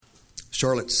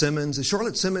Charlotte Simmons. Is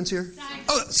Charlotte Simmons here? Simons.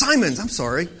 Oh, Simons. I'm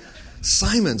sorry.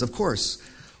 Simons, of course.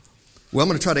 Well, I'm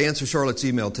going to try to answer Charlotte's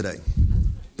email today.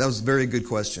 That was a very good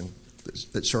question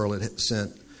that Charlotte had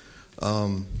sent.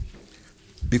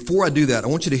 Before I do that, I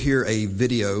want you to hear a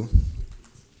video.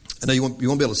 I know you won't be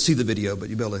able to see the video, but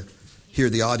you'll be able to hear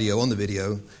the audio on the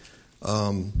video.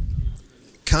 It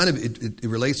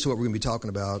relates to what we're going to be talking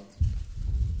about.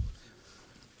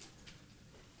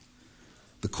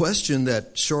 The question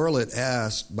that Charlotte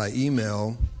asked by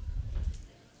email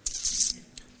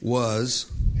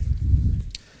was,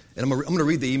 and I'm going to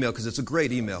read the email because it's a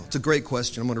great email. It's a great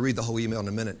question. I'm going to read the whole email in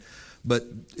a minute. But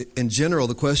in general,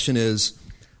 the question is,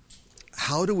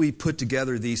 how do we put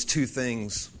together these two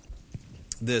things?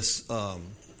 The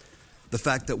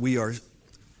fact that we are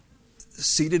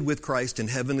seated with Christ in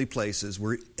heavenly places.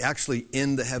 We're actually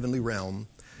in the heavenly realm.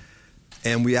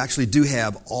 And we actually do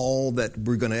have all that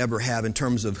we're going to ever have in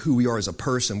terms of who we are as a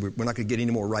person. We're not going to get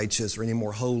any more righteous or any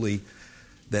more holy,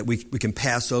 that we can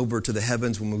pass over to the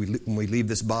heavens when we leave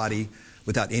this body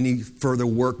without any further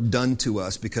work done to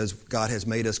us, because God has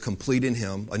made us complete in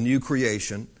Him, a new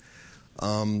creation.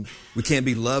 We can't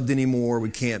be loved anymore.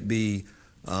 We can't be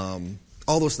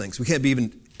all those things. We can't be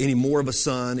even any more of a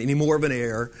son, any more of an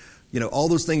heir. All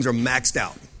those things are maxed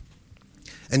out.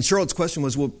 And Charlotte's question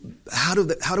was, well, how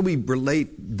do we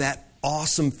relate that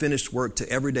awesome finished work to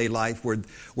everyday life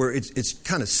where it's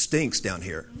kind of stinks down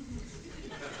here?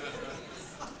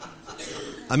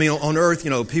 I mean, on earth,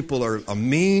 people are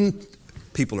mean,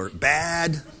 people are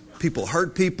bad, people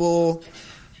hurt people.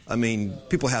 I mean,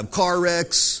 people have car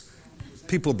wrecks,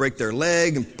 people break their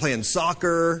leg and playing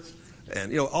soccer,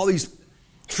 and all these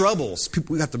troubles.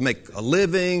 We have to make a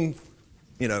living.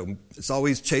 It's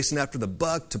always chasing after the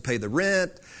buck to pay the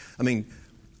rent. I mean,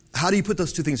 how do you put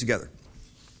those two things together?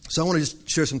 So I want to just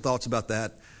share some thoughts about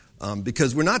that,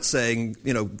 because we're not saying,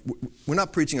 we're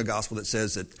not preaching a gospel that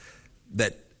says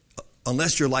that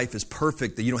unless your life is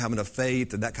perfect, that you don't have enough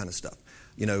faith and that kind of stuff.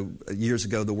 Years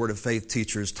ago, the Word of Faith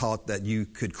teachers taught that you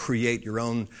could create your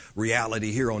own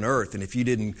reality here on earth, and if you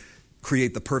didn't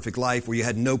create the perfect life where you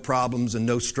had no problems and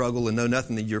no struggle and no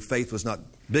nothing, then your faith was not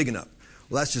big enough.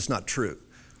 Well, that's just not true.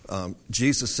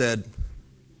 Jesus said,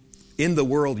 in the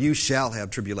world you shall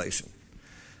have tribulation.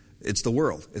 It's the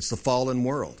world. It's the fallen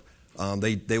world.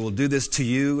 They will do this to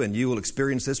you, and you will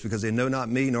experience this because they know not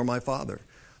me nor my Father.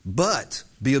 But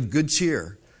be of good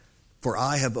cheer, for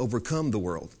I have overcome the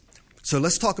world. So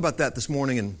let's talk about that this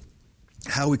morning and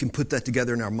how we can put that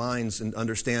together in our minds and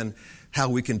understand how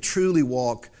we can truly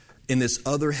walk in this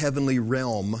other heavenly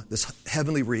realm, this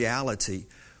heavenly reality,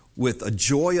 with a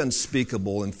joy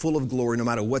unspeakable and full of glory no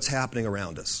matter what's happening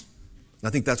around us. And I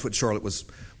think that's what Charlotte was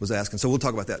asking. So we'll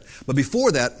talk about that. But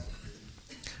before that,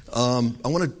 I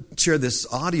want to share this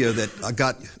audio that I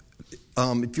got.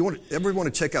 If you ever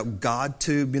want to check out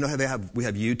GodTube, how we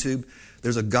have YouTube?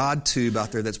 There's a GodTube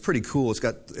out there that's pretty cool. It's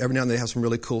got, every now and then they have some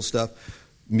really cool stuff,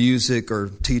 music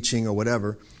or teaching or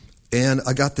whatever. And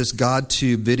I got this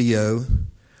GodTube video.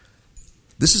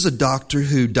 This is a doctor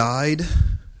who died,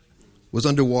 was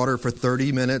underwater for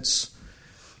 30 minutes,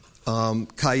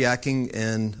 kayaking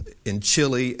in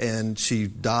Chile, and she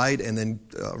died and then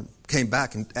came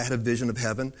back and had a vision of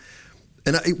heaven.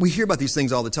 And we hear about these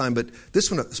things all the time, but this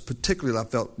one particularly I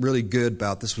felt really good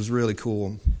about. This was really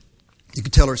cool. You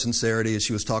could tell her sincerity as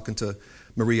she was talking to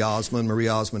Marie Osmond. Marie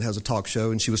Osmond has a talk show,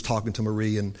 and she was talking to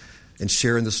Marie and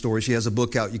sharing the story. She has a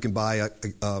book out you can buy,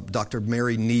 Dr.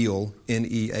 Mary Neal,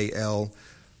 Neal,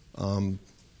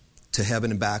 To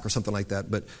Heaven and Back or something like that.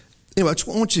 But anyway, I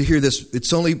want you to hear this.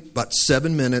 It's only about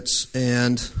 7 minutes,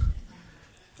 and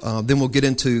then we'll get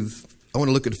into, I want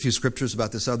to look at a few scriptures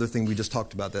about this other thing we just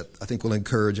talked about that I think will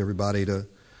encourage everybody to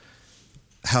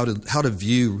how to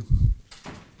view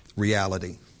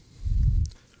reality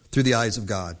through the eyes of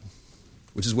God,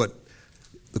 which is what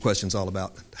the question's all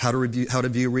about. How to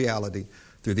view reality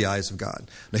through the eyes of God.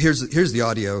 Now here's the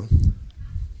audio.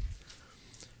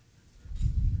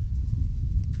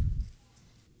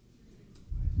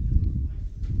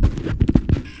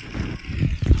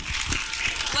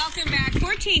 Welcome back.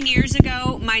 14 years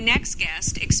ago, my next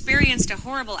guest experienced a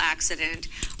horrible accident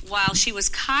while she was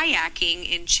kayaking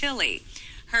in Chile.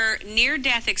 Her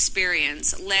near-death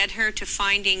experience led her to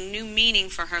finding new meaning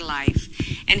for her life.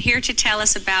 And here to tell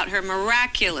us about her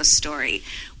miraculous story,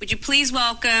 would you please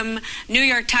welcome New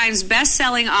York Times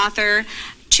best-selling author,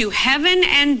 To Heaven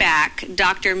and Back,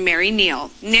 Dr. Mary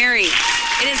Neal. Mary,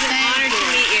 it is an honor to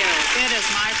meet you. It is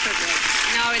my privilege.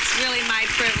 No, it's really my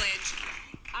privilege.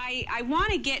 I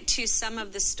want to get to some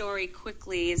of the story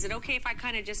quickly. Is it okay if I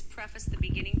kind of just preface the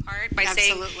beginning part by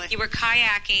saying you were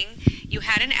kayaking, you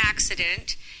had an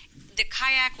accident, the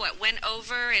kayak, went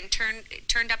over and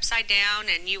turned upside down,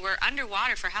 and you were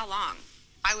underwater for how long?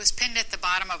 I was pinned at the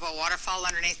bottom of a waterfall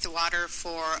underneath the water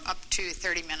for up to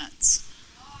 30 minutes.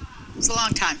 It's a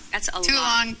long time. That's too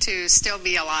long to still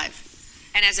be alive.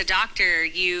 And as a doctor,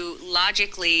 you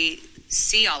logically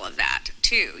see all of that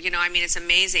too. It's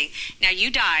amazing. Now,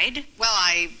 you died. Well,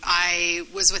 I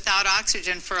was without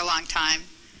oxygen for a long time,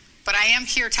 but I am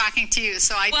here talking to you,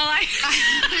 so I... Well,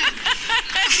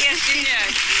 yes, you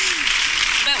did.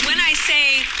 But when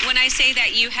I say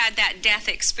that you had that death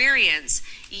experience,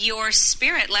 your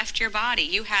spirit left your body.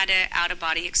 You had an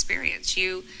out-of-body experience.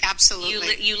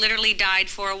 Absolutely. You literally died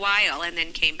for a while and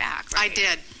then came back, right? I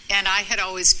did. And I had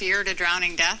always feared a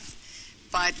drowning death.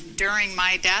 But during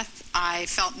my death, I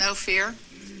felt no fear.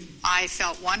 I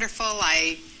felt wonderful.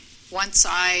 Once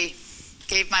I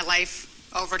gave my life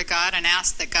over to God and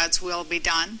asked that God's will be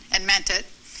done and meant it,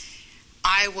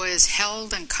 I was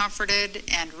held and comforted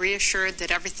and reassured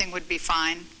that everything would be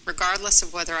fine, regardless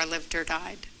of whether I lived or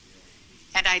died.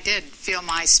 And I did feel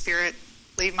my spirit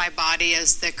leave my body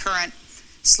as the current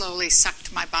slowly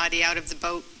sucked my body out of the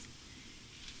boat.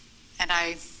 And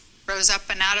I rose up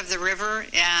and out of the river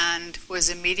and was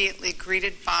immediately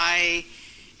greeted by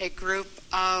a group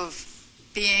of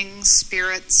beings,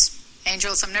 spirits,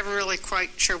 angels. I'm never really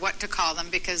quite sure what to call them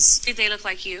because... Did they look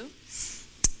like you?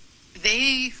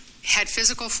 They had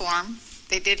physical form.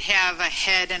 They did have a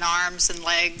head and arms and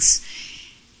legs.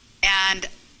 And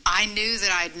I knew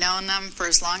that I'd known them for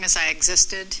as long as I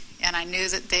existed, and I knew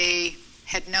that they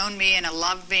had known me and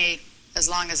loved me as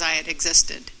long as I had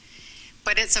existed.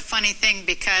 But it's a funny thing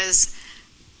because,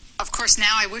 of course,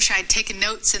 now I wish I'd taken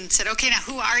notes and said, okay, now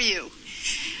who are you?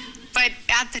 But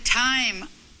at the time,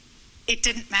 it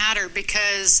didn't matter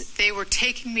because they were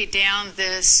taking me down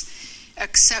this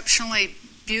exceptionally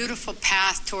beautiful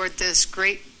path toward this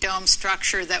great dome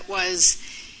structure that was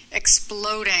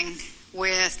exploding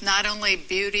with not only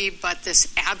beauty but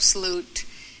this absolute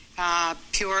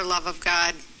pure love of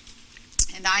God.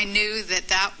 And I knew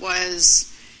that was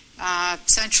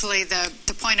essentially the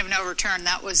point of no return.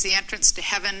 That was the entrance to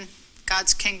heaven,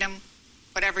 God's kingdom,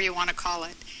 whatever you want to call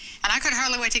it. And I could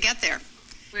hardly wait to get there.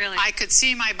 Really? I could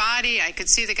see my body. I could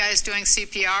see the guys doing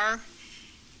CPR.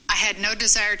 I had no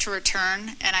desire to return,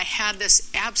 and I had this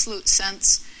absolute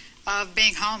sense of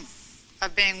being home,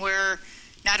 of being where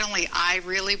not only I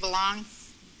really belong,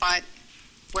 but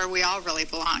where we all really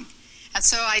belong. And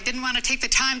so I didn't want to take the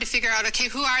time to figure out, okay,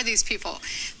 who are these people?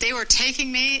 They were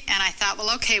taking me, and I thought,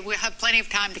 well, okay, we'll have plenty of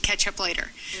time to catch up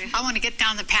later. Yeah. I want to get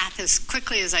down the path as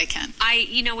quickly as I can.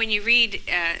 When you read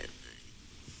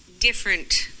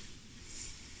different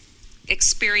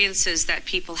experiences that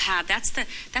people have, that's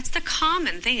the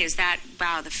common thing, is that,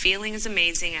 wow, the feeling is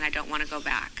amazing and I don't want to go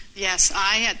back. Yes,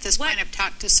 I at this point have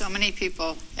talked to so many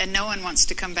people and no one wants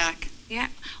to come back. Yeah.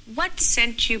 What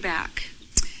sent you back?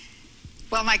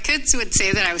 Well, my kids would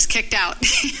say that I was kicked out.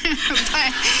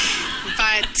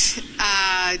 but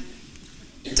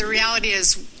the reality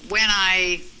is when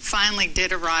I finally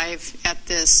did arrive at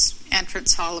this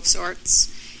entrance hall of sorts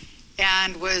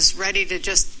and was ready to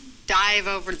just dive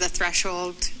over the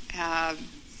threshold, a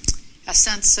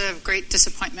sense of great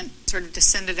disappointment sort of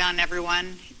descended on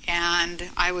everyone, and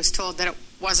I was told that it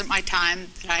wasn't my time,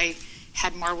 that I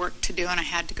had more work to do and I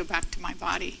had to go back to my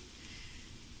body.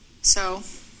 So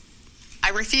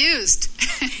I refused.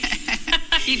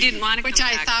 You didn't want to come back. Which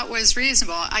I thought was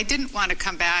reasonable. I didn't want to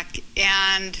come back,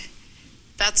 and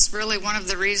that's really one of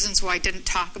the reasons why I didn't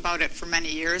talk about it for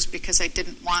many years, because I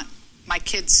didn't want my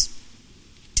kids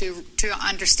to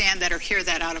understand that or hear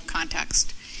that out of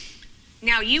context.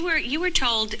 Now, you were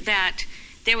told that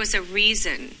there was a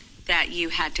reason that you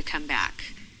had to come back,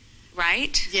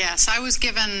 right? Yes, I was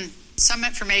given some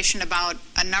information about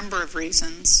a number of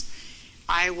reasons.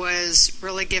 I was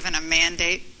really given a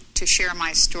mandate to share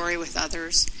my story with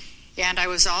others, and I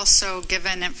was also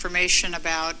given information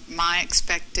about my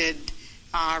expected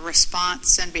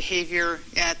response and behavior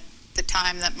at the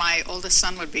time that my oldest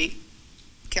son would be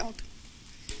killed.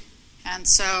 And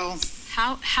so...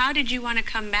 How did you want to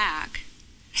come back,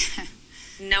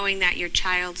 knowing that your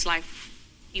child's life,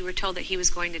 you were told that he was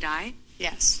going to die?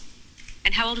 Yes.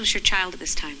 And how old was your child at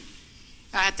this time?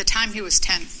 At the time, he was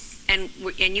 10.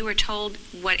 And you were told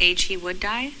what age he would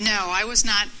die? No, I was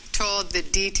not told the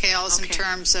details in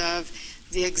terms of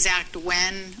the exact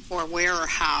when or where or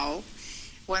how.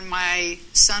 When my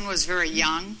son was very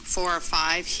young, 4 or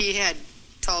 5, he had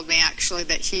told me actually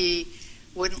that he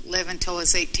wouldn't live until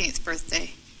his 18th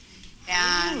birthday.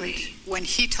 And really? When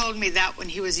he told me that when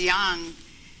he was young,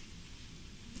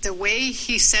 the way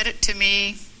he said it to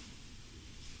me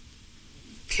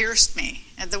pierced me.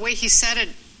 And the way he said it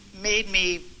made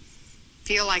me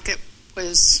feel like it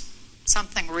was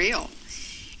something real.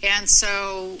 And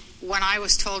so when I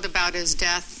was told about his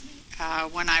death,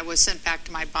 when I was sent back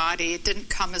to my body, it didn't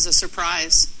come as a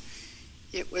surprise.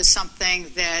 It was something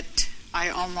that I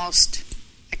almost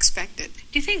expected.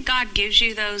 Do you think God gives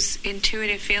you those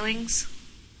intuitive feelings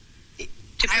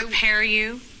to prepare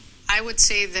you? I would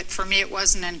say that for me it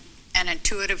wasn't an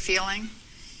intuitive feeling.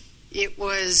 It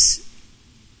was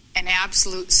an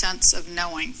absolute sense of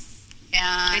knowing.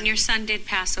 And your son did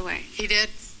pass away. He did.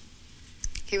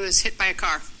 He was hit by a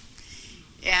car.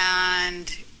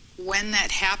 And when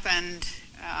that happened,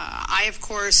 I, of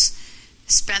course,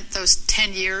 spent those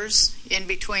 10 years in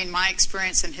between my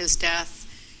experience and his death,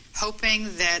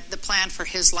 hoping that the plan for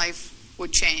his life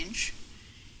would change,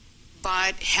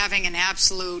 but having an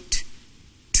absolute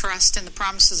trust in the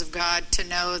promises of God to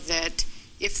know that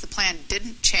if the plan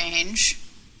didn't change,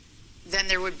 then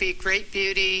there would be great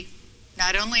beauty,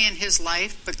 not only in his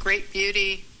life, but great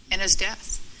beauty in his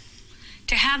death.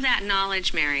 To have that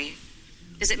knowledge, Mary,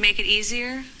 does it make it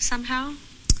easier somehow?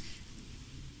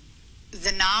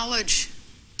 The knowledge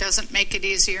doesn't make it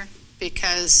easier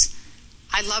because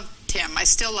I loved him. I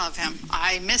still love him.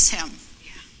 I miss him.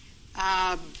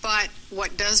 Yeah. But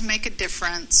what does make a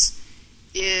difference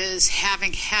is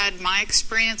having had my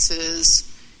experiences,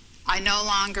 I no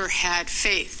longer had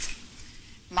faith.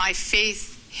 My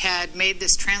faith had made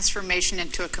this transformation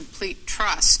into a complete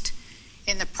trust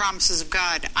in the promises of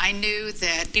God. I knew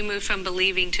that... You moved from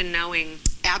believing to knowing.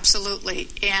 Absolutely.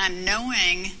 And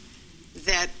knowing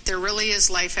that there really is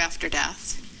life after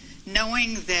death.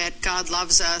 Knowing that God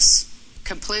loves us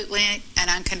completely and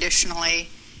unconditionally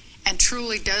and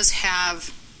truly does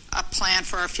have a plan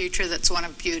for our future that's one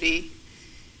of beauty,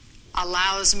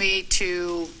 allows me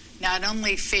to not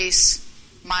only face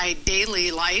my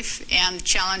daily life and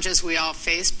challenges we all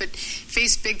face, but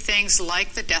face big things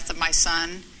like the death of my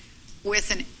son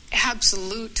with an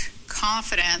absolute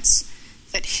confidence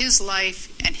that his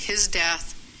life and his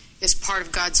death is part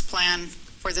of God's plan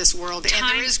for this world. And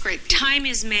there is great beauty. Time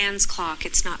is man's clock.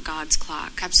 It's not God's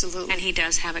clock. Absolutely. And he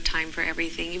does have a time for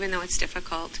everything, even though it's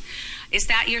difficult. Is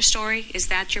that your story? Is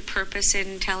that your purpose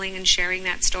in telling and sharing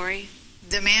that story?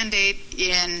 The mandate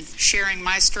in sharing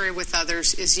my story with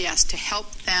others is, yes, to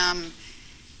help them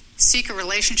seek a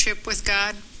relationship with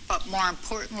God, but more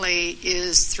importantly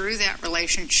is through that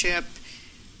relationship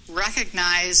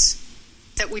recognize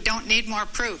that we don't need more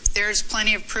proof. There's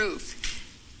plenty of proof.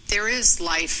 There is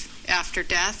life after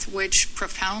death, which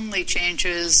profoundly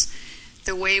changes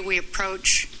the way we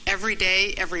approach every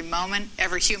day, every moment,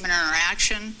 every human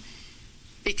interaction,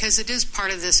 because it is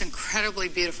part of this incredibly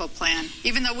beautiful plan,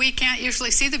 even though we can't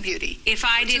usually see the beauty. If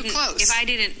I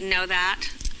didn't know that,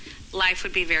 life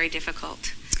would be very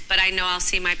difficult. But I know I'll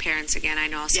see my parents again. I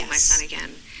know I'll see my son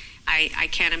again. I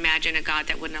can't imagine a God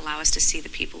that wouldn't allow us to see the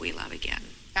people we love again.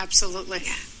 Absolutely.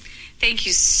 Yeah. Thank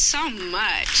you so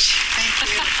much. Thank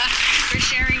you. For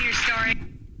sharing your story.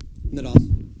 Isn't that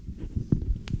awesome?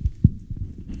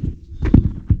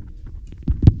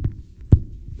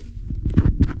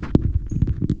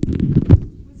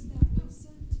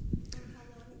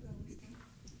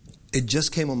 It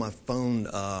just came on my phone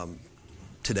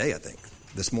today, I think,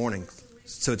 this morning.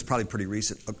 So it's probably pretty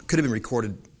recent. Could have been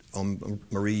recorded on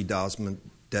Marie Osmond.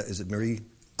 Is it Marie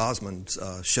Osmond's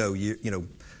show? You know,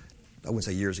 I wouldn't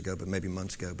say years ago, but maybe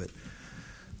months ago. But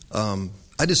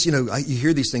I just, you you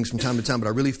hear these things from time to time, but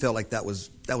I really felt like that was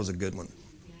a good one.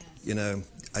 You know,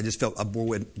 I just felt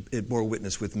it bore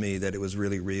witness with me that it was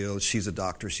really real. She's a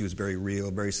doctor. She was very real,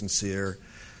 very sincere.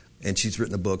 And she's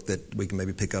written a book that we can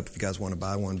maybe pick up if you guys want to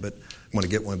buy one, but want to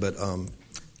get one. But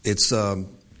it's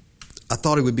I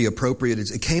thought it would be appropriate.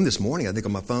 It came this morning, I think,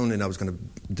 on my phone, and I was going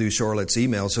to do Charlotte's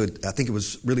email. So I think it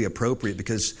was really appropriate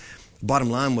because the bottom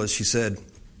line was, she said,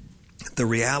 the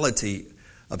reality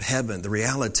of heaven, the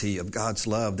reality of God's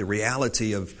love, the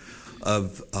reality of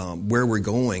where we're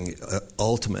going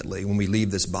ultimately when we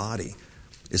leave this body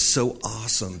is so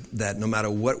awesome that no matter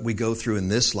what we go through in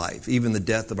this life, even the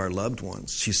death of our loved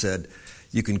ones, she said,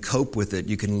 you can cope with it,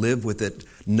 you can live with it,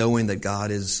 knowing that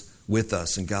God is with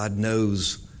us and God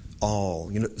knows all.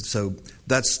 You know, so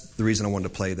that's the reason I wanted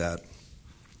to play that,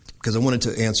 because I wanted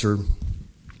to answer,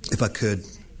 if I could.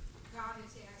 God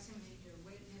is asking me to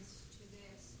witness to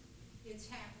this. It's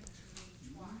happened to me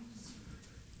twice.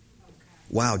 Okay.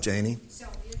 Wow, Janie. So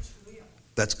it's real.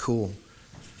 That's cool.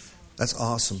 That's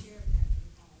awesome.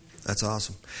 That's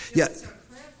awesome. It Yeah. was a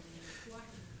privilege, wasn't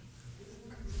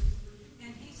it?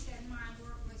 And he said my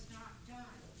work was not done.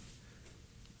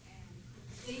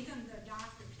 And even the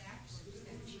doctor's actually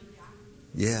said she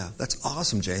died. Yeah, that's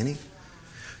awesome, Janie.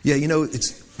 Yeah,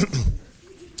 it's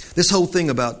this whole thing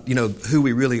about, who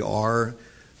we really are,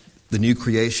 the new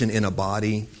creation in a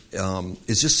body,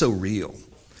 is just so real.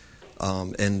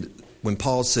 And when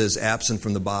Paul says absent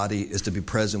from the body is to be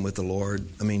present with the Lord,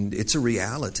 I mean, it's a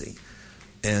reality.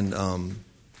 And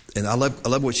I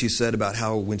love what she said about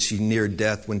how when she neared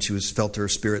death, when she felt her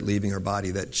spirit leaving her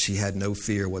body, that she had no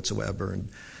fear whatsoever, and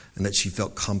that she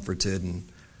felt comforted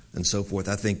and so forth.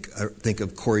 I think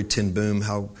of Corrie ten Boom,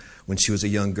 how when she was a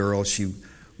young girl, she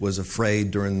was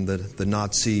afraid during the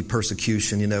Nazi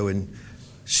persecution, and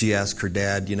she asked her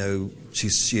dad,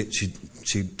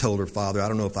 she told her father, I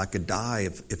don't know if I could die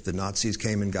if the Nazis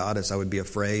came and got us, I would be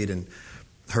afraid. And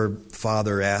her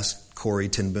father asked Corrie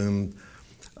ten Boom,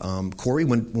 Corrie,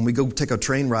 when we go take a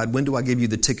train ride, when do I give you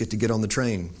the ticket to get on the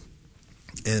train?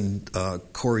 And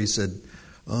Corrie said,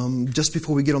 just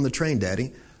before we get on the train,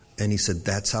 Daddy. And he said,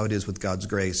 that's how it is with God's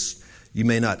grace. You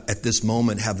may not at this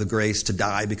moment have the grace to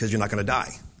die because you're not going to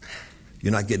die.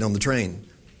 You're not getting on the train.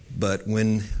 But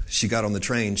when she got on the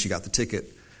train, she got the ticket.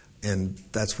 And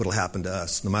that's what will happen to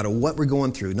us. No matter what we're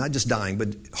going through, not just dying,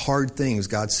 but hard things,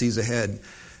 God sees ahead.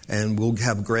 And we'll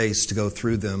have grace to go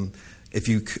through them. If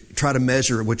you try to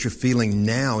measure what you're feeling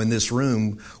now in this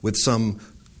room with some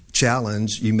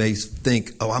challenge, you may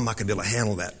think, I'm not going to be able to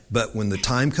handle that. But when the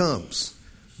time comes,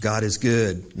 God is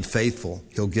good and faithful.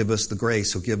 He'll give us the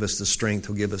grace. He'll give us the strength.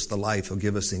 He'll give us the life. He'll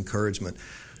give us the encouragement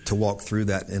to walk through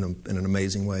that in an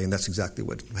amazing way. And that's exactly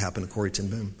what happened to Corrie ten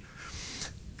Boom.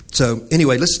 So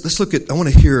anyway, let's look at, I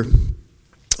want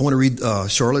to read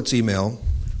Charlotte's email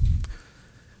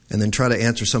and then try to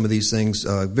answer some of these things.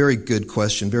 Very good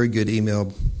question, very good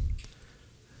email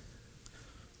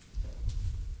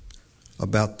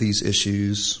about these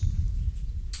issues.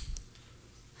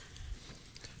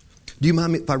 Do you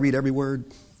mind if I read every word?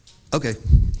 Okay.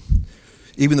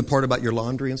 Even the part about your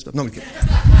laundry and stuff? No, I'm kidding.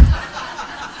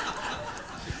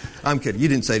 I'm kidding. You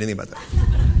didn't say anything about that.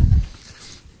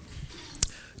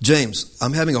 James,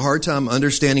 I'm having a hard time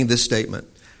understanding this statement.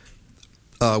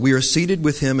 We are seated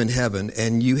with him in heaven,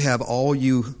 and you have all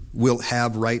you will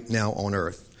have right now on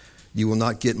earth. You will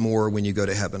not get more when you go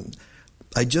to heaven.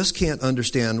 I just can't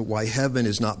understand why heaven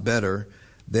is not better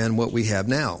than what we have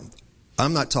now.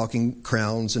 I'm not talking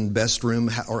crowns and best room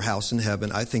or house in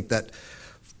heaven. I think that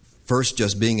first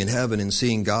just being in heaven and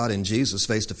seeing God and Jesus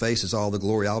face to face is all the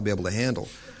glory I'll be able to handle.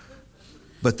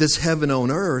 But this heaven on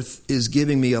earth is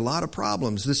giving me a lot of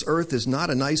problems. This earth is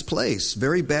not a nice place.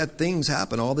 Very bad things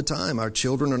happen all the time. Our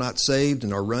children are not saved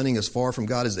and are running as far from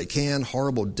God as they can.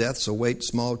 Horrible deaths await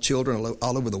small children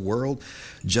all over the world.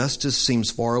 Justice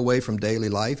seems far away from daily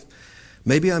life.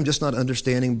 Maybe I'm just not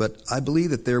understanding, but I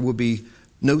believe that there will be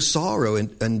no sorrow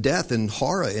and death and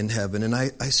horror in heaven. And I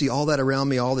see all that around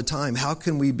me all the time. How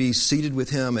can we be seated with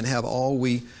him and have all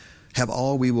we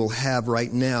will have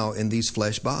right now in these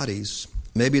flesh bodies?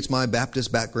 Maybe it's my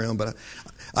Baptist background, but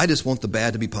I just want the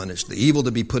bad to be punished, the evil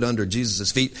to be put under Jesus'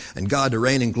 feet, and God to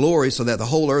reign in glory so that the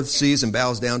whole earth sees and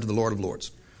bows down to the Lord of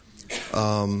Lords.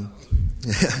 Yeah.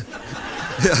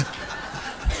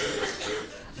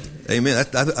 Amen.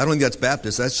 I don't think that's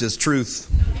Baptist. That's just truth.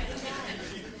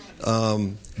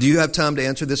 Do you have time to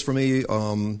answer this for me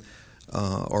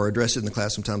or address it in the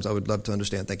class sometimes? I would love to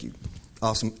understand. Thank you.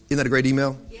 Awesome. Isn't that a great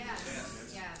email?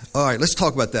 Yes. All right, let's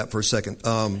talk about that for a second.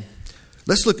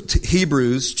 Let's look at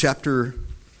Hebrews chapter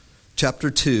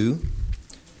 2.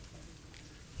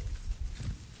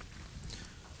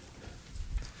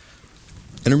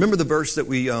 And remember the verse that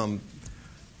we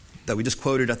just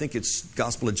quoted. I think it's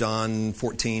Gospel of John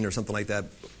 14 or something like that.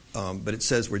 But it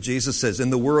says where Jesus says,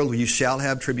 "In the world you shall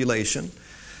have tribulation,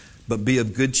 but be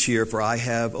of good cheer, for I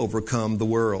have overcome the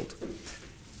world."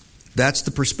 That's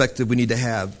the perspective we need to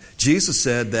have. Jesus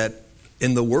said that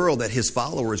in the world that his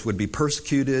followers would be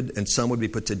persecuted and some would be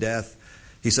put to death.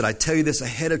 He said, I tell you this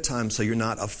ahead of time so you're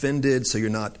not offended, so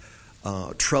you're not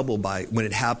troubled by when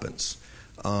it happens.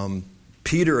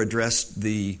 Peter addressed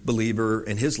the believer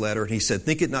in his letter, and he said,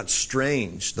 think it not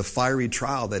strange, the fiery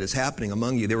trial that is happening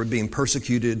among you. They were being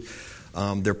persecuted.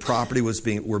 Their property was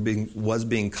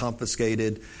being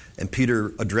confiscated. And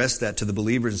Peter addressed that to the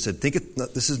believers and said,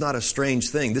 this is not a strange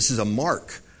thing. This is a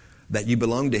mark that you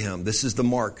belong to him. This is the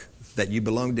mark that you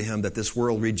belong to him, that this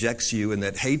world rejects you and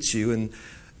that hates you and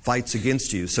fights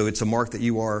against you. So it's a mark that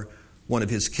you are one of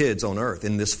his kids on earth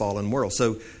in this fallen world.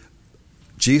 So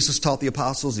Jesus taught the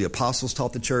apostles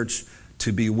taught the church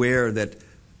to beware that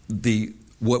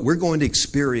what we're going to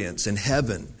experience in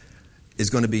heaven is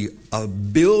going to be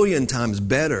 1 billion times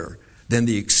better than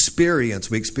the experience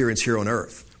we experience here on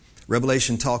earth.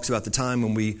 Revelation talks about the time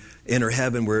when we enter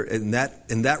heaven, where in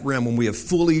that realm, when we have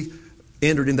fully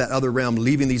entered in that other realm,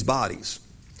 leaving these bodies,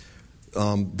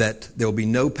 that there will be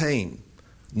no pain,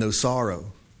 no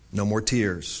sorrow, no more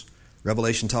tears.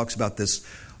 Revelation talks about this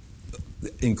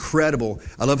incredible.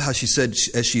 I love how she said,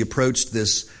 as she approached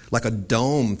this like a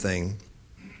dome thing,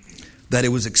 that it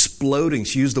was exploding.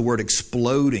 She used the word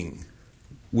exploding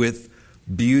with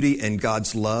beauty and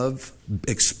God's love,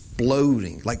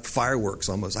 exploding like fireworks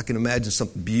almost. I can imagine some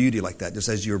beauty like that just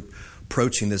as you're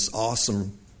approaching this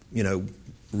awesome,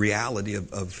 reality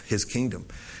of His kingdom.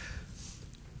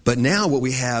 But now what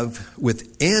we have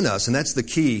within us, and that's the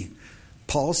key,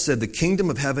 Paul said the kingdom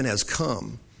of heaven has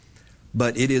come,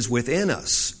 but it is within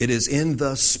us. It is in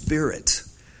the Spirit.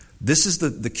 This is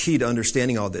the key to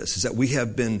understanding all this, is that we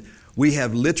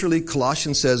have literally,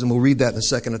 Colossians says, and we'll read that in a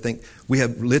second, I think, we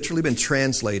have literally been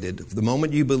translated the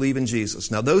moment you believe in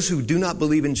Jesus. Now, those who do not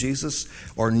believe in Jesus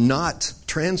are not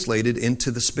translated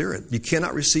into the Spirit. You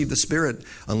cannot receive the Spirit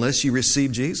unless you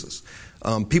receive Jesus.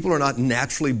 People are not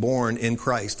naturally born in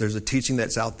Christ. There's a teaching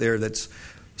that's out there that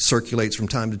circulates from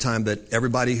time to time that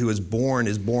everybody who is born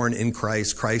in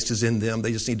Christ. Christ is in them.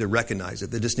 They just need to recognize it.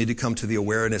 They just need to come to the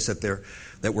awareness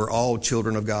that we're all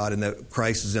children of God and that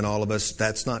Christ is in all of us.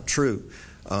 That's not true.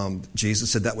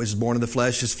 Jesus said that which is born of the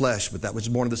flesh is flesh, but that which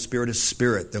is born of the Spirit is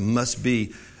spirit. There must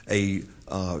be a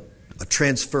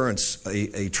transference,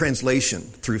 a translation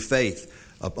through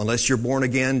faith. Unless you're born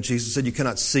again, Jesus said you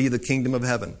cannot see the kingdom of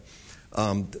heaven.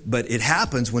 But it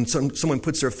happens when someone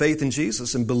puts their faith in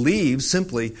Jesus and believes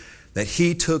simply that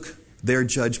He took their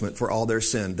judgment for all their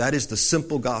sin. That is the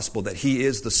simple gospel, that He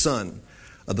is the Son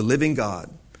of the living God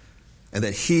and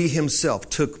that He Himself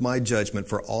took my judgment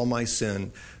for all my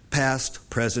sin, past,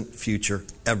 present, future,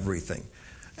 everything.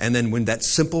 And then when that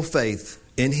simple faith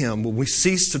in Him, when we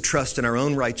cease to trust in our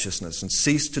own righteousness and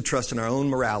cease to trust in our own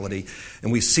morality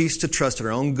and we cease to trust in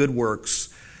our own good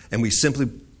works and we simply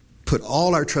put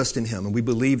all our trust in Him and we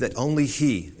believe that only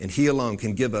He and He alone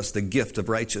can give us the gift of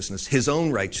righteousness, His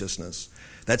own righteousness.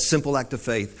 That simple act of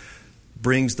faith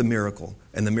brings the miracle,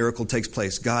 and the miracle takes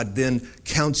place. God then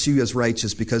counts you as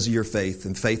righteous because of your faith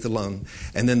and faith alone.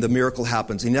 And then the miracle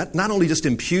happens. He not only just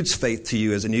imputes faith to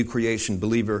you as a new creation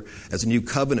believer, as a new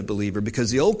covenant believer, because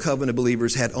the old covenant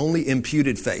believers had only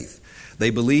imputed faith.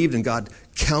 They believed and God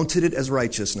counted it as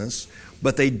righteousness,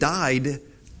 but they died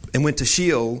and went to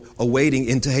Sheol, awaiting,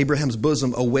 into Abraham's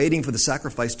bosom, awaiting for the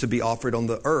sacrifice to be offered on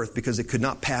the earth because it could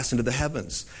not pass into the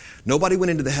heavens. Nobody went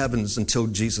into the heavens until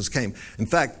Jesus came. In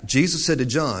fact, Jesus said to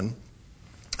John,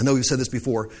 I know we've said this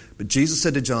before, but Jesus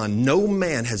said to John, no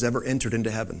man has ever entered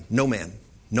into heaven. No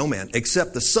man,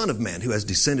 except the Son of Man who has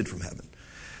descended from heaven.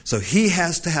 So He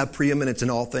has to have preeminence in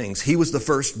all things. He was the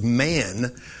first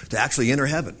man to actually enter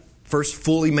heaven. First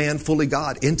fully man, fully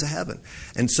God into heaven.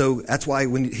 And so that's why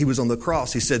when He was on the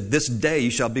cross, He said, this day you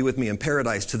shall be with me in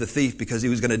paradise, to the thief, because He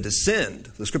was going to descend.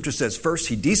 The scripture says first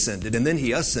He descended and then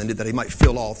He ascended that He might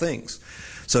fill all things.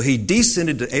 So He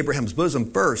descended to Abraham's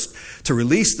bosom first to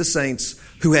release the saints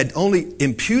who had only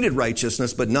imputed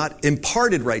righteousness but not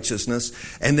imparted righteousness.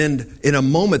 And then in a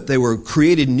moment they were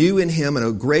created new in Him in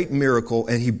a great miracle,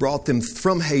 and He brought them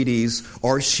from Hades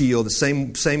or Sheol, the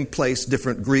same place,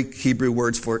 different Greek, Hebrew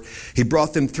words for it. He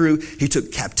brought them through. He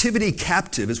took captivity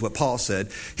captive, is what Paul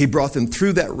said. He brought them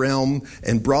through that realm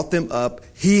and brought them up.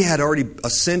 He had already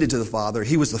ascended to the Father.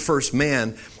 He was the first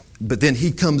man. But then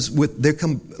He comes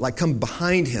come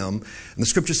behind Him. And the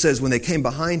scripture says when they came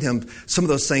behind Him, some of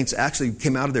those saints actually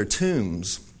came out of their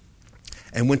tombs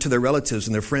and went to their relatives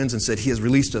and their friends and said, He has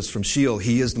released us from Sheol.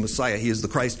 He is the Messiah. He is the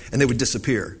Christ. And they would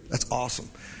disappear. That's awesome.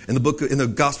 In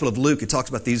the Gospel of Luke, it talks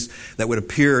about these that would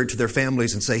appear to their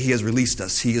families and say, He has released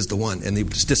us. He is the one. And they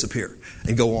would just disappear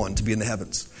and go on to be in the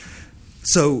heavens.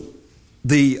 So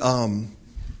the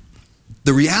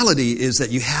reality is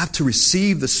that you have to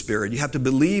receive the Spirit. You have to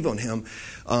believe on Him.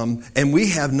 And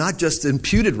we have not just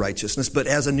imputed righteousness, but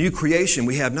as a new creation,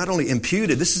 we have not only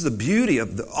imputed, this is the beauty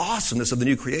of the awesomeness of the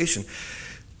new creation.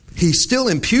 He still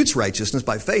imputes righteousness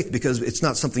by faith because it's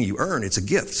not something you earn, it's a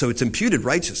gift. So it's imputed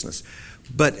righteousness.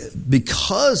 But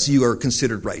because you are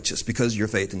considered righteous, because of your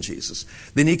faith in Jesus,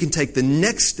 then He can take the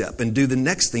next step and do the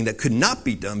next thing that could not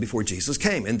be done before Jesus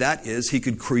came. And that is, He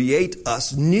could create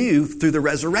us new through the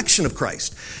resurrection of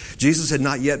Christ. Jesus had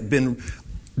not yet been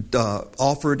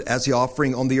offered as the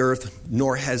offering on the earth,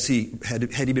 nor had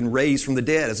He been raised from the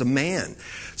dead as a man.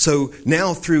 So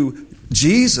now through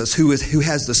Jesus, who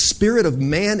has the spirit of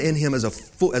man in Him as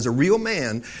a real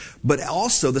man, but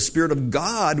also the Spirit of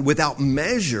God without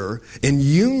measure in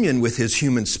union with His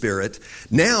human spirit,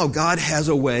 now God has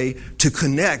a way to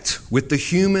connect with the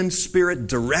human spirit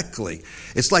directly.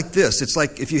 It's like this. It's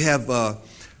like if you have,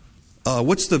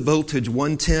 what's the voltage,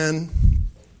 110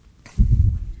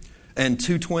 and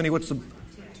 220? What's the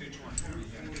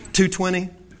 220?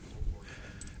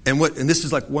 And this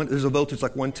is like there's a voltage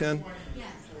like 110? Yes.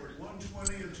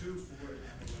 120 and 240.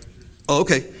 Oh,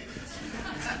 okay.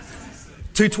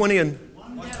 220 and...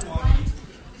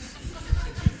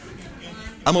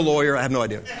 I'm a lawyer. I have no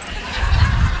idea.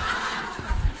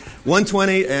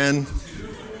 120 and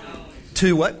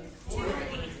 2 what?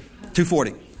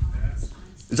 240.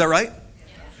 Is that right?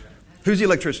 Who's the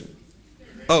electrician?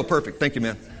 Oh, perfect. Thank you,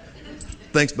 man.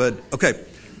 Thanks, bud. Okay.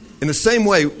 In the same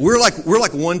way, we're like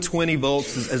 120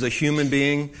 volts as a human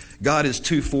being. God is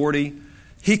 240.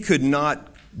 He could not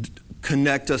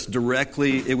connect us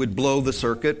directly. It would blow the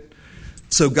circuit.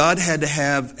 So God had to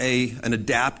have an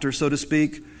adapter, so to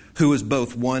speak, who was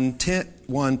both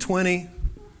 120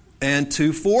 and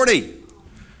 240.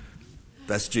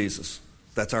 That's Jesus.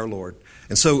 That's our Lord.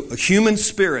 And so a human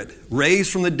spirit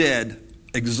raised from the dead,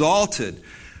 exalted,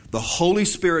 the Holy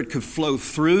Spirit could flow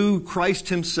through Christ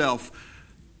himself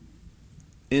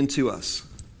into us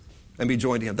and be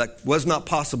joined to him. That was not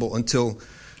possible until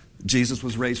Jesus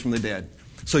was raised from the dead.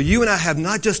 So you and I have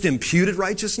not just imputed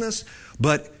righteousness,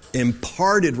 but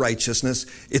imparted righteousness.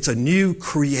 It's a new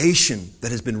creation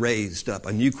that has been raised up,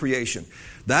 a new creation.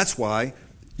 That's why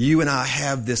you and I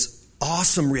have this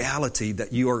awesome reality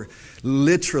that you are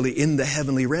literally in the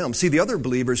heavenly realm. See, the other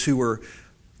believers who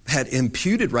had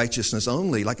imputed righteousness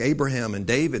only, like Abraham and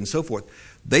David and so forth,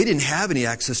 they didn't have any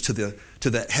access to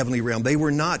the heavenly realm. They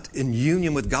were not in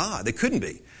union with God. They couldn't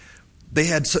be. They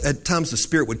had, at times the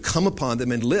Spirit would come upon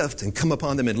them and lift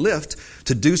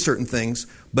to do certain things,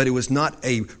 but it was not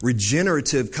a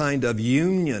regenerative kind of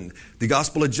union. The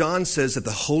Gospel of John says that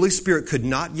the Holy Spirit could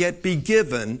not yet be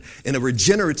given in a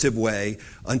regenerative way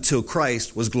until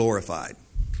Christ was glorified.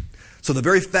 So the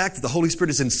very fact that the Holy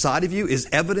Spirit is inside of you is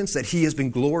evidence that He has been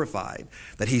glorified,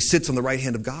 that He sits on the right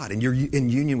hand of God, and you're in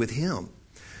union with Him,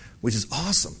 which is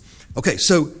awesome. Okay,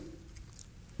 so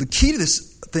the key to this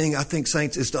thing, I think,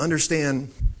 saints, is to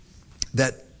understand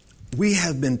that we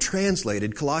have been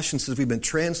translated, Colossians says we've been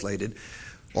translated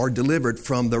or delivered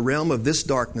from the realm of this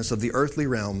darkness, of the earthly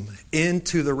realm,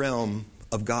 into the realm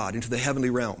of God, into the heavenly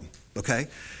realm, okay?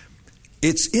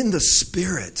 It's in the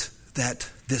Spirit that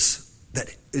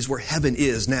is where heaven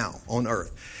is now on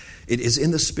earth. It is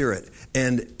in the Spirit.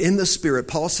 And in the Spirit,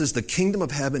 Paul says the kingdom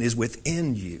of heaven is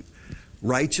within you.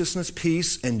 Righteousness,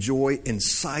 peace, and joy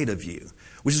inside of you.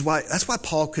 That's why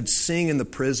Paul could sing in the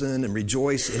prison and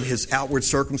rejoice in his outward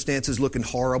circumstances looking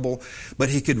horrible, but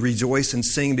he could rejoice and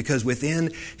sing because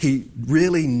within he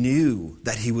really knew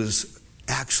that he was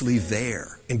actually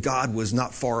there and God was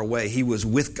not far away. He was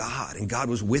with God and God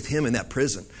was with him in that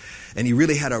prison. And he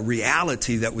really had a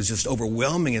reality that was just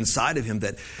overwhelming inside of him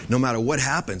that no matter what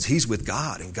happens, he's with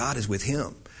God and God is with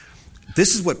him.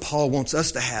 This is what Paul wants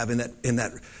us to have in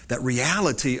that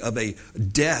reality of a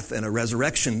death and a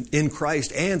resurrection in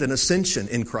Christ and an ascension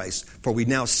in Christ, for we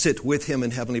now sit with Him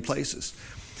in heavenly places.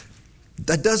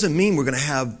 That doesn't mean we're going to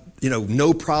have,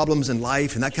 no problems in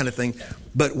life and that kind of thing.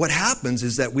 But what happens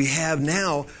is that we have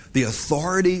now the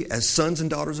authority as sons and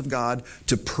daughters of God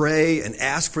to pray and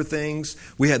ask for things.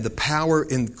 We have the power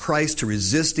in Christ to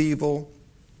resist evil.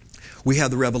 We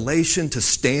have the revelation to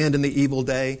stand in the evil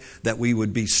day, that we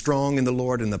would be strong in the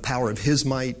Lord and the power of His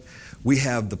might. We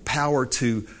have the power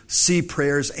to see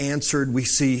prayers answered. We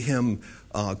see Him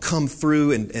come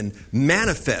through and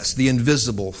manifest the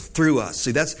invisible through us.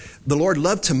 See, the Lord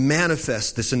loved to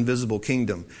manifest this invisible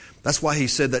kingdom. That's why He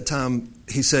said that time,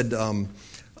 He said to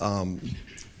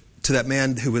that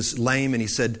man who was lame, and He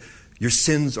said, "Your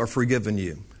sins are forgiven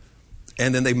you."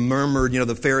 And then they murmured,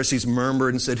 the Pharisees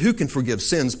murmured and said, "Who can forgive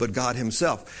sins but God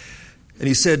Himself?" And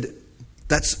He said,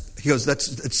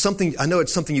 it's something, I know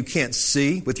it's something you can't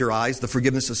see with your eyes, the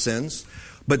forgiveness of sins,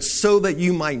 but so that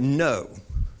you might know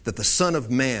that the Son of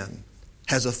Man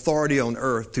has authority on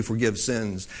earth to forgive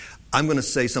sins, I'm going to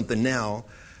say something now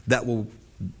that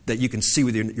you can see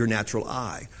with your natural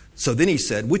eye. So then He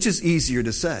said, which is easier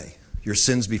to say, your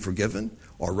sins be forgiven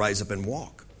or rise up and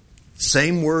walk?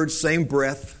 Same words, same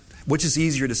breath. Which is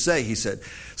easier to say, He said.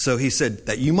 So He said,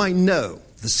 that you might know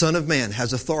the Son of Man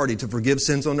has authority to forgive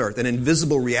sins on earth, an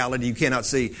invisible reality you cannot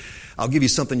see. I'll give you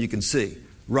something you can see.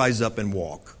 Rise up and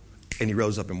walk. And He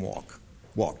rose up and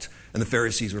walked. And the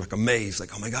Pharisees were amazed,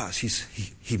 oh my gosh,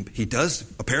 he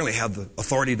does apparently have the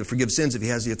authority to forgive sins if He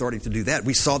has the authority to do that.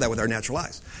 We saw that with our natural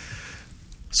eyes.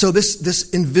 So this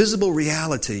invisible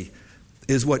reality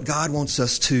is what God wants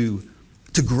us to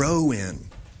grow in.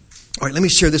 All right, let me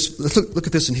share this. Let's look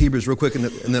at this in Hebrews real quick, and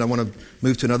then I want to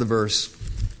move to another verse.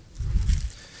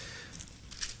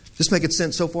 This making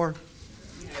sense so far?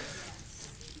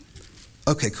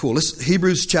 Okay, cool.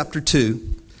 Hebrews chapter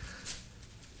 2.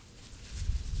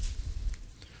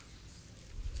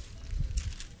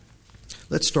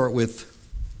 let's start with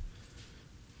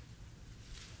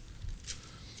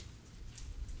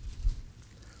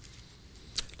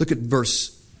look at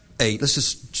verse 8. Let's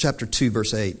just chapter 2,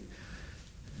 verse 8.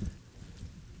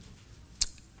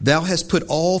 Thou hast put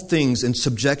all things in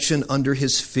subjection under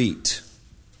his feet.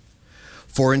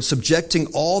 For in subjecting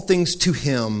all things to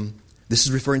him, this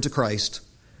is referring to Christ,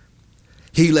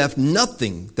 he left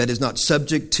nothing that is not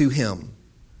subject to him.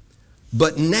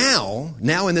 But now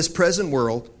in this present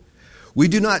world, we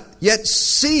do not yet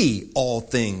see all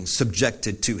things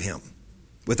subjected to him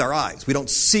with our eyes. We don't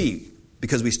see,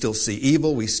 because we still see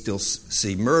evil, we still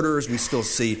see murders, we still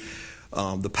see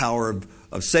the power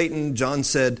of Satan. John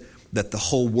said that the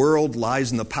whole world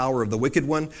lies in the power of the wicked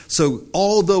one. So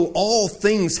although all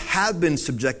things have been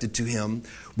subjected to him,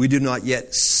 we do not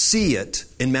yet see it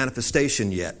in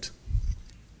manifestation yet.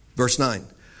 Verse 9.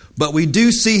 But we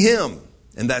do see him,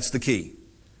 and that's the key.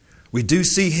 We do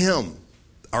see him.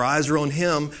 Our eyes are on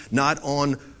him, not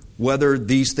on whether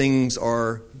these things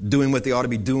are doing what they ought to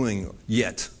be doing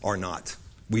yet or not.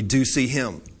 We do see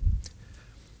him.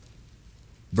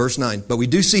 Verse 9, but we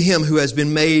do see him who has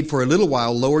been made for a little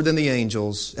while lower than the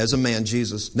angels as a man,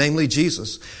 Jesus, namely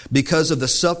Jesus, because of the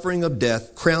suffering of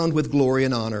death, crowned with glory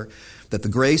and honor, that by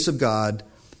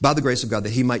the grace of God,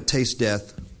 that he might taste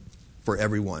death for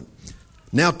everyone.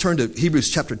 Now turn to Hebrews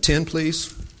chapter 10,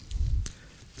 please.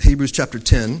 Hebrews chapter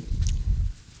 10.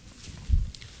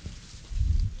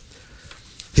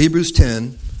 Hebrews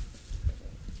 10.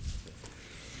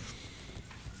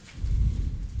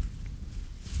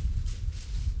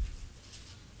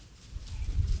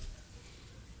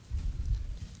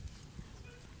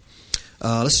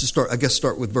 Let's just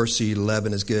start with verse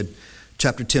 11 is good.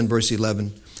 Chapter 10, verse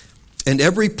 11. And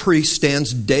every priest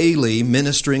stands daily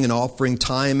ministering and offering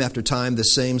time after time the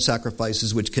same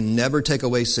sacrifices which can never take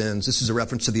away sins. This is a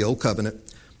reference to the old covenant.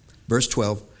 Verse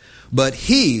 12. But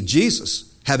he,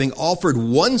 Jesus, having offered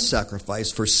one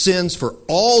sacrifice for sins for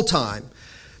all time,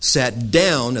 sat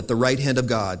down at the right hand of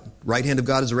God. Right hand of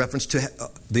God is a reference to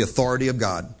the authority of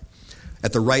God.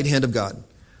 At the right hand of God.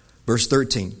 Verse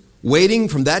 13. Waiting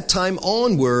from that time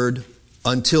onward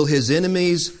until his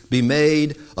enemies be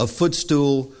made a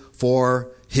footstool for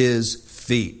his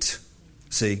feet.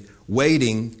 See,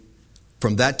 waiting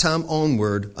from that time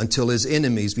onward until his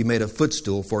enemies be made a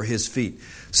footstool for his feet.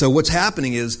 So what's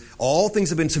happening is all things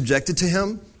have been subjected to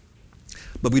him,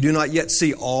 but we do not yet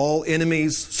see all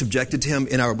enemies subjected to him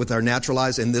with our natural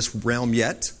eyes in this realm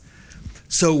yet.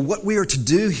 So what we are to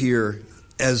do here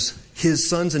as his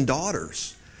sons and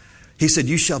daughters, he said,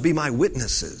 you shall be my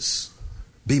witnesses.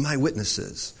 Be my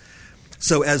witnesses.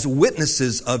 So as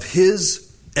witnesses of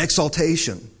his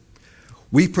exaltation,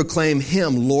 we proclaim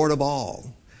him Lord of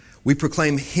all. We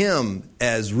proclaim him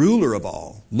as ruler of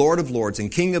all, Lord of lords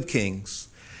and King of kings.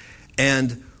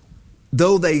 And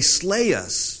though they slay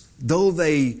us, though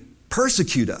they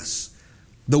persecute us,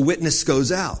 the witness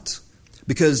goes out.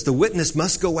 Because the witness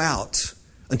must go out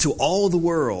unto all the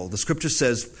world. The scripture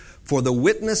says, for the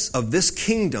witness of this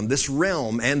kingdom, this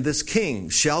realm, and this king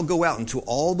shall go out into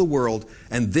all the world,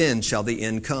 and then shall the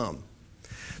end come.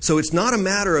 So it's not a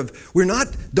matter of,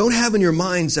 don't have in your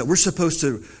minds that we're supposed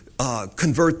to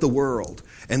convert the world.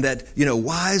 And that,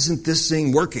 why isn't this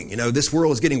thing working? This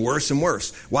world is getting worse and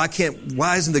worse. Why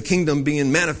isn't the kingdom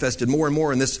being manifested more and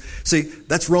more in this? See,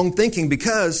 that's wrong thinking,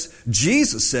 because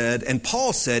Jesus said, and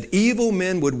Paul said, evil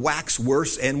men would wax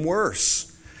worse and worse.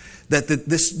 That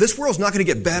this world's not going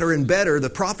to get better and better. The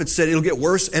prophet said it'll get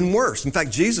worse and worse. In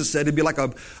fact, Jesus said it'd be like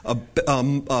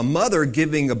a mother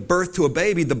giving a birth to a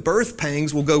baby. The birth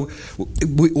pangs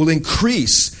will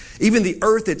increase. Even the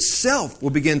earth itself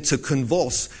will begin to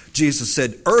convulse. Jesus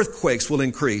said earthquakes will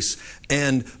increase,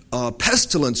 and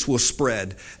pestilence will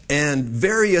spread, and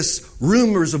various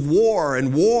rumors of war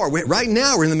and war. Right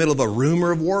now we're in the middle of a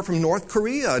rumor of war from North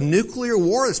Korea, a nuclear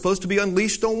war that's supposed to be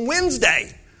unleashed on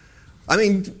Wednesday. I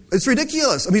mean, it's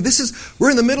ridiculous. I mean,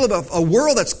 we're in the middle of a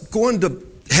world that's going to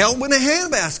hell in a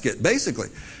handbasket, basically.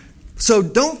 So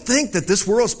don't think that this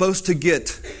world's supposed to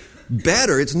get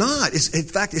better. It's not. In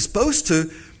fact, it's supposed to.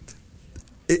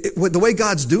 The way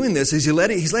God's doing this is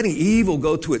He's letting evil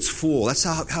go to its full. That's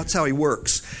how He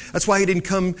works. That's why He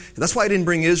didn't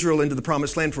bring Israel into the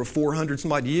Promised Land for 400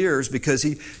 some odd years, because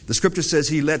the Scripture says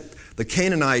He let the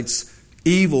Canaanites'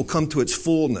 evil come to its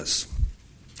fullness.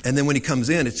 And then when He comes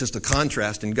in, it's just a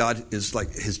contrast, and God is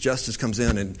like, His justice comes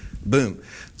in and boom.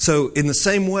 So in the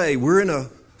same way, we're in a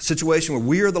situation where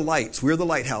we are the lights, we're the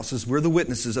lighthouses, we're the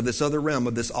witnesses of this other realm,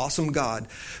 of this awesome God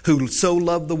who so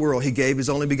loved the world, He gave His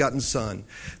only begotten Son,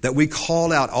 that we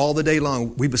call out all the day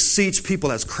long. We beseech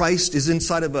people as Christ is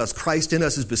inside of us. Christ in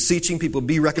us is beseeching people,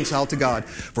 be reconciled to God,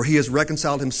 for He has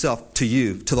reconciled Himself to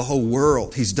you, to the whole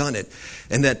world. He's done it.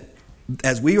 And that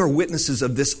as we are witnesses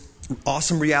of this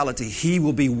awesome reality, He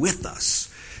will be with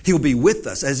us. He will be with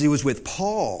us as He was with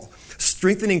Paul,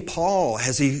 strengthening Paul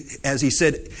as he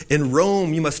said, in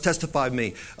Rome you must testify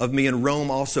of me in Rome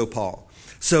also, Paul.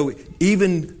 So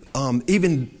even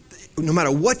no matter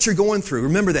what you're going through,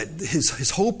 remember that his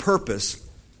whole purpose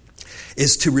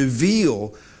is to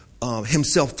reveal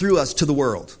Himself through us to the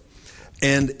world.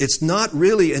 And it's not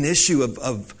really an issue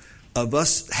of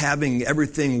us having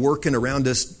everything working around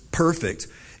us perfect.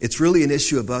 It's really an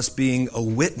issue of us being a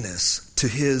witness to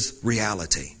His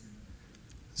reality.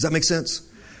 Does that make sense?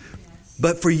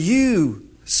 But for you,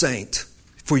 saint,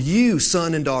 for you,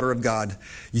 son and daughter of God,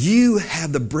 you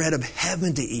have the bread of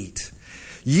heaven to eat.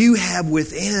 You have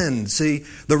within, see,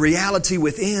 the reality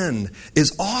within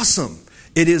is awesome.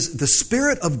 It is the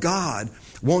Spirit of God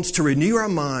wants to renew our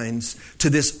minds to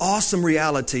this awesome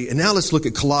reality. And now let's look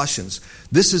at Colossians.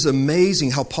 This is amazing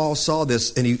how Paul saw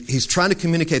this, and he's trying to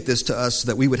communicate this to us so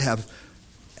that we would have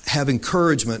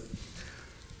encouragement.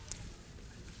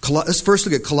 Let's first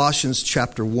look at Colossians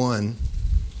chapter 1.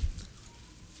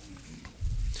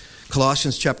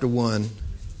 Colossians chapter 1.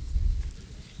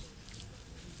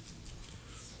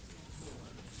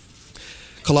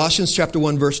 Colossians chapter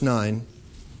 1 verse 9.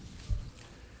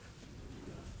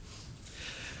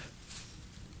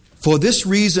 For this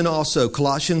reason also,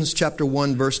 Colossians chapter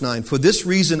 1 verse 9, for this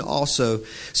reason also,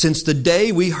 since the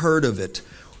day we heard of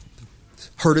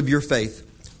your faith,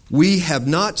 we have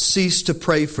not ceased to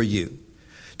pray for you,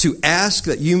 to ask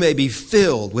that you may be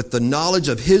filled with the knowledge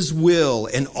of His will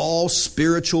and all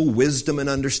spiritual wisdom and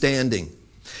understanding,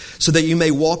 so that you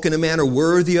may walk in a manner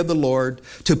worthy of the Lord,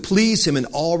 to please Him in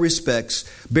all respects,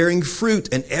 bearing fruit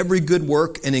in every good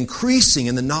work and increasing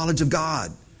in the knowledge of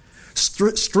God,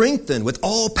 strengthened with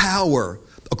all power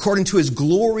according to His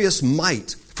glorious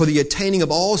might, for the attaining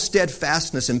of all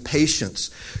steadfastness and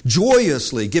patience,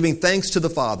 joyously giving thanks to the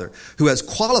Father, who has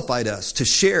qualified us to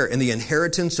share in the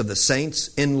inheritance of the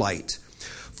saints in light.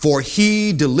 For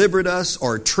He delivered us,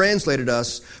 or translated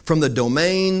us, from the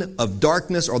domain of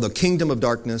darkness, or the kingdom of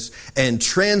darkness, and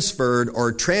transferred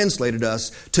or translated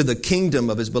us to the kingdom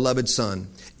of His beloved Son,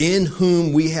 in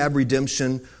whom we have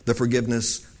redemption, the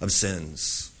forgiveness of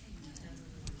sins.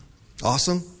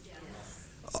 Awesome?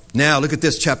 Now, look at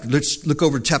this chapter. Let's look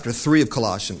over chapter 3 of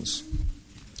Colossians.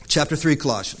 Chapter 3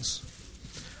 Colossians.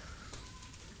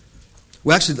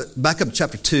 Well, actually, back up to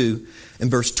chapter 2 and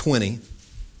verse 20.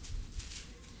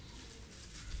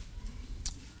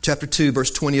 Chapter 2,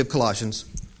 verse 20 of Colossians.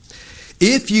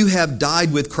 If you have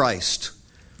died with Christ,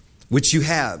 which you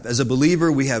have. As a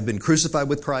believer, we have been crucified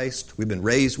with Christ. We've been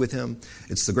raised with Him.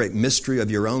 It's the great mystery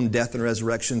of your own death and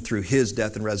resurrection through His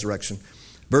death and resurrection.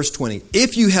 Verse 20,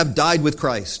 if you have died with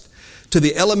Christ to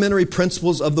the elementary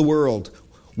principles of the world,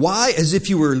 why, as if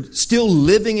you were still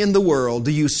living in the world,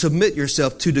 do you submit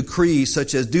yourself to decrees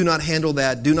such as do not handle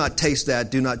that, do not taste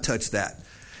that, do not touch that?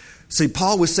 See,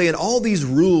 Paul was saying all these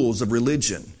rules of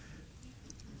religion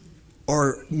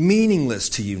are meaningless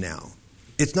to you now.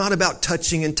 It's not about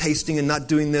touching and tasting and not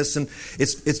doing this, and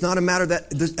it's not a matter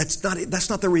that's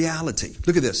not the reality.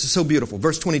 Look at this, it's so beautiful.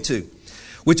 Verse 22.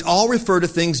 Which all refer to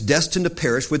things destined to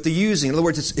perish with the using. In other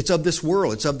words, it's of this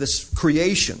world. It's of this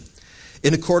creation.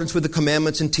 In accordance with the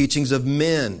commandments and teachings of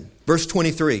men. Verse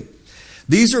 23.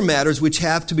 These are matters which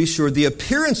have, to be sure, the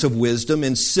appearance of wisdom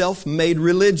in self-made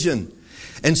religion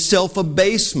and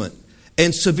self-abasement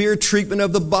and severe treatment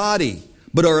of the body,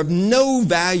 but are of no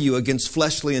value against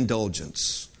fleshly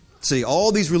indulgence. See,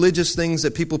 all these religious things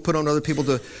that people put on other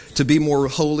people to be more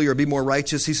holy or be more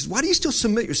righteous. He says, why do you still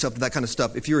submit yourself to that kind of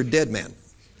stuff if you're a dead man?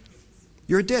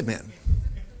 You're a dead man.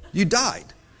 You died.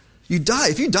 You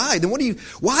died. If you died, then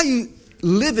why are you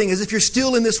living as if you're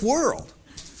still in this world?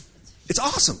 It's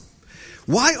awesome.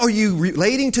 Why are you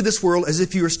relating to this world as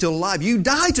if you are still alive? You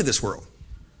died to this world.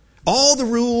 All the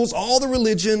rules, all the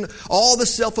religion, all the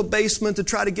self-abasement to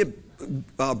try to get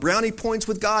brownie points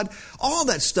with God, all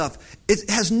that stuff, it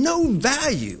has no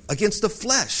value against the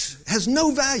flesh. It has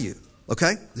no value.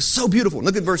 Okay? It's so beautiful.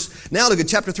 Look at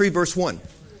chapter 3, verse 1.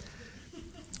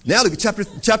 Now look at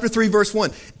chapter 3, verse 1.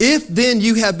 If then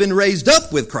you have been raised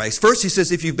up with Christ. First he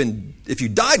says if you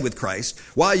died with Christ,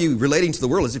 why are you relating to the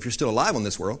world as if you're still alive on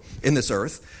this world, in this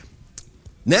earth?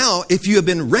 Now, if you have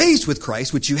been raised with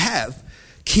Christ, which you have,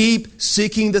 keep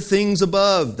seeking the things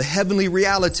above, the heavenly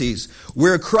realities,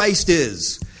 where Christ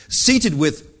is, seated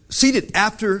with seated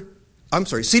at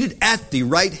the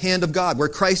right hand of God, where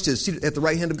Christ is seated at the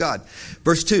right hand of God.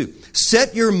 Verse 2,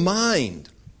 set your mind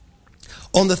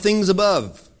on the things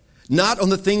above, not on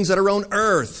the things that are on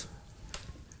earth.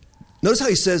 Notice how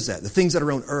he says that, the things that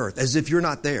are on earth, as if you're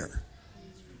not there.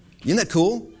 Isn't that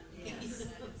cool?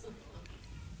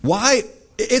 Why?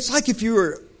 It's like if you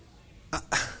were...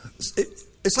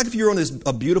 It's like if you're on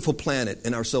a beautiful planet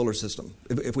in our solar system.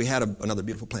 If we had another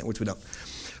beautiful planet, which we don't.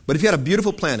 But if you had a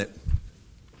beautiful planet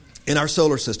in our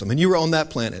solar system and you were on that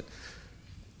planet,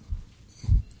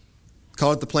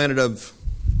 call it the planet of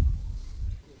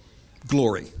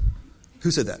glory.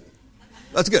 Who said that?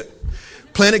 That's good.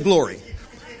 Planet glory.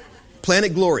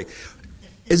 Planet glory.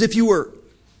 As if you were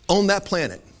on that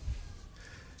planet.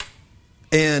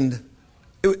 And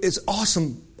it's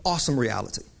awesome, awesome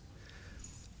reality.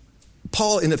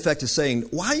 Paul, in effect, is saying,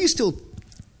 why are you still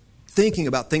thinking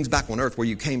about things back on earth where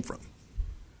you came from?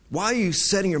 Why are you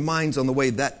setting your minds on the way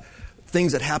that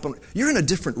things that happen? You're in a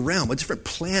different realm, a different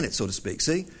planet, so to speak.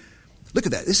 See? Look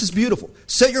at that. This is beautiful.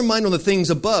 Set your mind on the things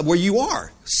above where you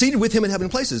are, seated with him in heavenly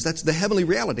places. That's the heavenly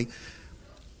reality.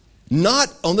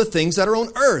 Not on the things that are on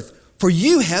earth. For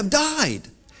you have died,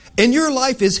 and your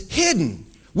life is hidden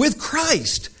with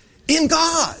Christ in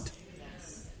God.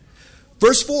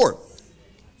 Verse 4.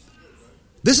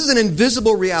 This is an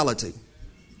invisible reality.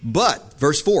 But,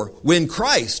 verse 4, when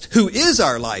Christ, who is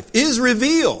our life, is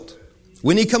revealed,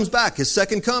 when he comes back, his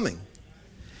second coming,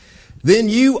 then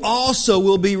you also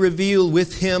will be revealed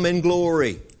with him in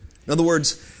glory. In other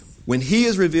words, when he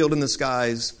is revealed in the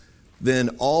skies, then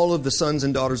all of the sons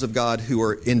and daughters of God who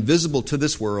are invisible to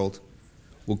this world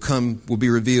will be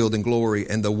revealed in glory,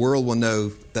 and the world will know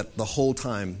that the whole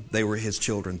time they were his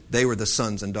children. They were the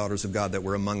sons and daughters of God that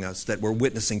were among us, that were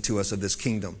witnessing to us of this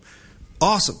kingdom.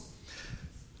 Awesome.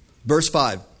 Verse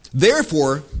 5.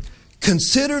 Therefore,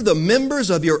 consider the members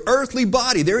of your earthly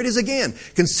body. There it is again.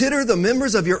 Consider the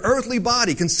members of your earthly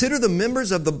body. Consider the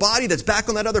members of the body that's back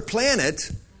on that other planet.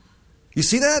 You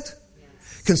see that?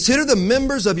 Consider the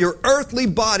members of your earthly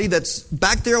body that's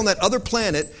back there on that other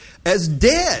planet as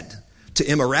dead to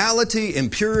immorality,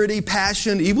 impurity,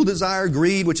 passion, evil desire,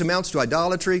 greed, which amounts to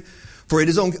idolatry. For it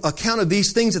is on account of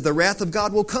these things that the wrath of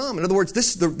God will come. In other words,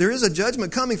 there is a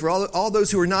judgment coming for all those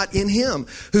who are not in him,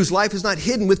 whose life is not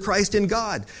hidden with Christ in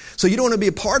God. So you don't want to be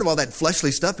a part of all that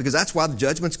fleshly stuff, because that's why the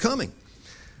judgment's coming.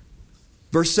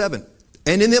 Verse 7.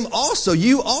 And in them also,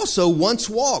 you also once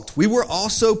walked. We were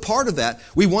also part of that.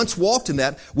 We once walked in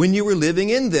that when you were living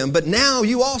in them. But now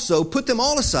you also put them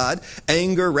all aside.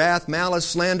 Anger, wrath, malice,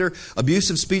 slander,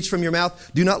 abusive speech from your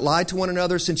mouth. Do not lie to one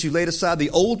another, since you laid aside the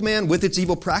old man with its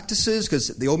evil practices, because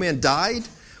the old man died,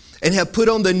 and have put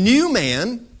on the new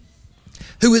man,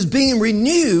 who is being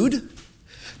renewed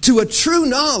to a true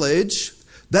knowledge.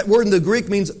 That word in the Greek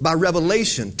means by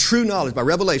revelation, true knowledge, by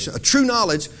revelation. A true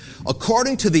knowledge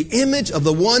according to the image of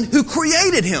the one who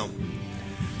created him.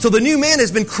 So the new man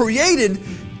has been created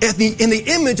in the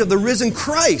image of the risen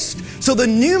Christ. So the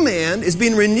new man is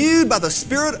being renewed by the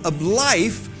Spirit of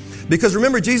life. Because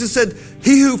remember, Jesus said,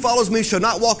 he who follows me shall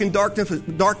not walk in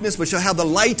darkness, but shall have the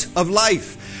light of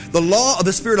life. The law of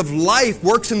the Spirit of life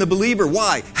works in the believer.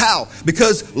 Why? How?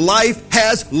 Because life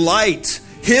has light.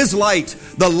 His light.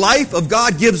 The life of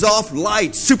God gives off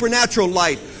light, supernatural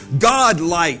light, God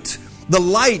light. The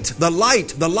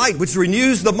light, which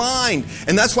renews the mind.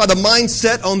 And that's why the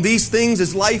mindset on these things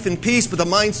is life and peace, but the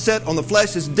mindset on the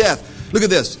flesh is death. Look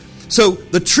at this. So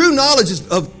the true knowledge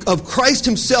of Christ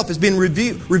himself has been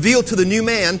revealed to the new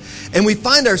man, and we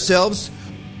find ourselves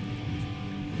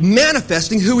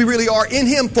manifesting who we really are in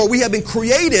him, for we have been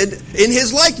created in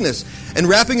his likeness. And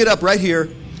wrapping it up right here,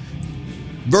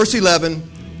 verse 11,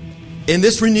 in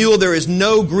this renewal there is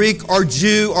no Greek or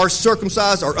Jew or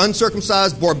circumcised or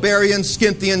uncircumcised, barbarian,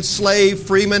 Scythian, slave,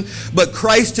 freeman, but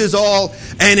Christ is all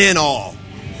and in all.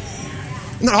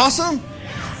 Isn't that awesome?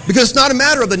 Because it's not a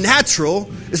matter of the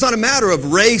natural. It's not a matter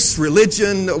of race,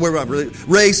 religion,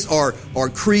 race or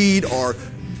creed or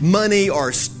money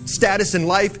or status in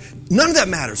life. None of that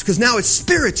matters, because now it's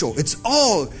spiritual. It's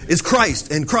all is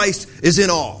Christ, and Christ is in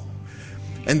all.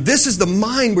 And this is the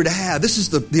mind we're to have. This is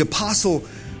the apostle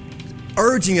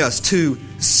urging us to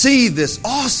see this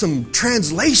awesome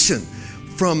translation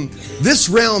from this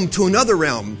realm to another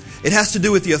realm. It has to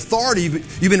do with the authority.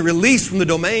 You've been released from the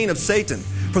domain of Satan,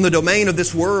 from the domain of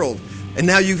this world. And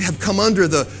now you have come under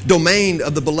the domain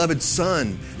of the beloved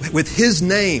Son. With his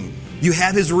name, you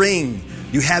have his ring.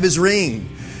 You have his ring.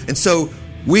 And so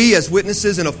we as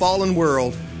witnesses in a fallen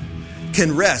world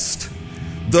can rest.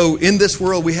 Though in this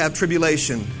world we have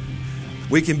tribulation,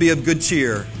 we can be of good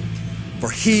cheer. for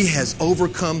he has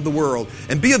overcome the world.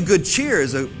 And be of good cheer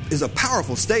is a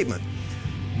powerful statement.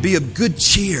 Be of good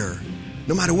cheer,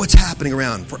 no matter what's happening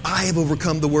around. For I have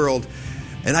overcome the world,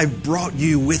 and I've brought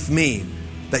you with me,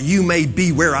 that you may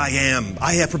be where I am.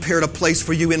 I have prepared a place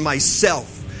for you in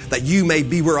myself, that you may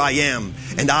be where I am,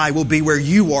 and I will be where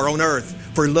you are on earth.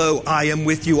 For lo, I am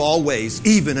with you always,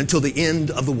 even until the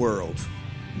end of the world.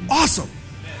 Awesome.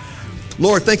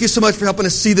 Lord, thank you so much for helping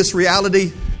us see this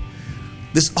reality,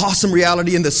 this awesome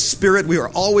reality in the Spirit. We are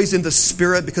always in the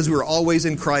Spirit because we are always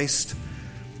in Christ.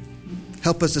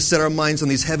 Help us to set our minds on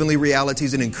these heavenly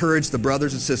realities and encourage the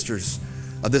brothers and sisters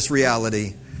of this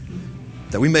reality,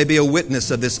 that we may be a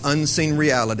witness of this unseen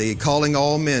reality, calling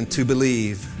all men to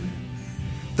believe.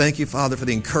 Thank you, Father, for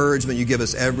the encouragement you give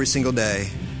us every single day.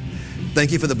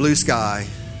 Thank you for the blue sky.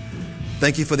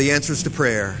 Thank you for the answers to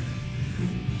prayer.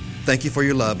 Thank you for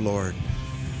your love, Lord.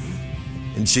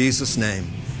 In Jesus' name,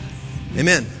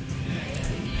 amen.